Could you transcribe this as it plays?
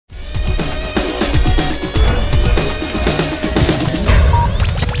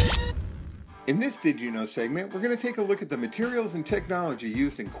In this Did You Know segment, we're going to take a look at the materials and technology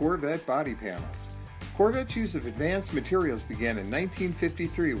used in Corvette body panels. Corvette's use of advanced materials began in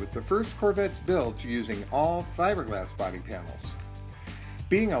 1953 with the first Corvettes built using all fiberglass body panels.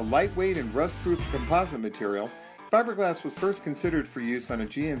 Being a lightweight and rust-proof composite material, fiberglass was first considered for use on a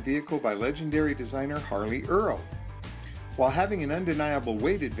GM vehicle by legendary designer Harley Earl. While having an undeniable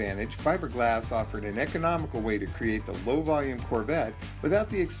weight advantage, fiberglass offered an economical way to create the low-volume Corvette without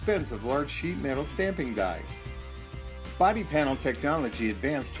the expense of large sheet metal stamping dies. Body panel technology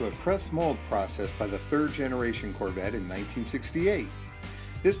advanced to a press mold process by the third-generation Corvette in 1968.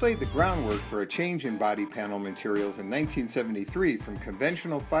 This laid the groundwork for a change in body panel materials in 1973 from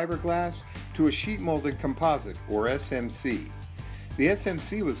conventional fiberglass to a sheet-molded composite, or SMC. The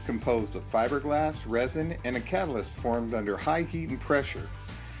SMC was composed of fiberglass, resin, and a catalyst formed under high heat and pressure.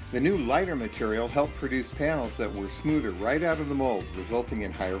 The new lighter material helped produce panels that were smoother right out of the mold, resulting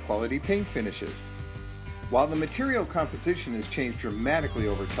in higher quality paint finishes. While the material composition has changed dramatically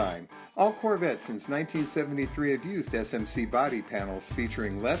over time, all Corvettes since 1973 have used SMC body panels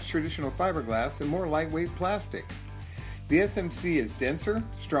featuring less traditional fiberglass and more lightweight plastic. The SMC is denser,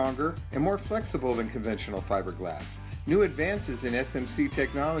 stronger, and more flexible than conventional fiberglass. New advances in SMC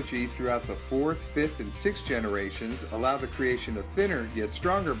technology throughout the 4th, 5th, and 6th generations allow the creation of thinner yet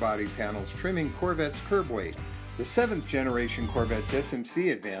stronger body panels trimming Corvette's curb weight. The 7th generation Corvette's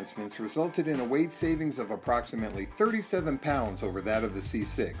SMC advancements resulted in a weight savings of approximately 37 pounds over that of the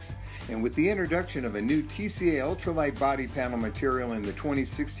C6. And with the introduction of a new TCA ultralight body panel material in the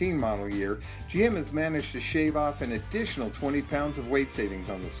 2016 model year, GM has managed to shave off an additional 20 pounds of weight savings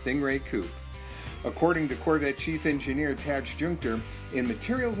on the Stingray Coupe. According to Corvette Chief Engineer Taj Junkter, in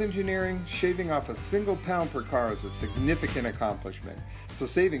materials engineering, shaving off a single pound per car is a significant accomplishment, so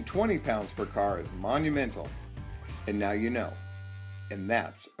saving 20 pounds per car is monumental. And now you know. And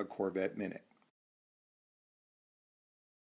that's a Corvette Minute.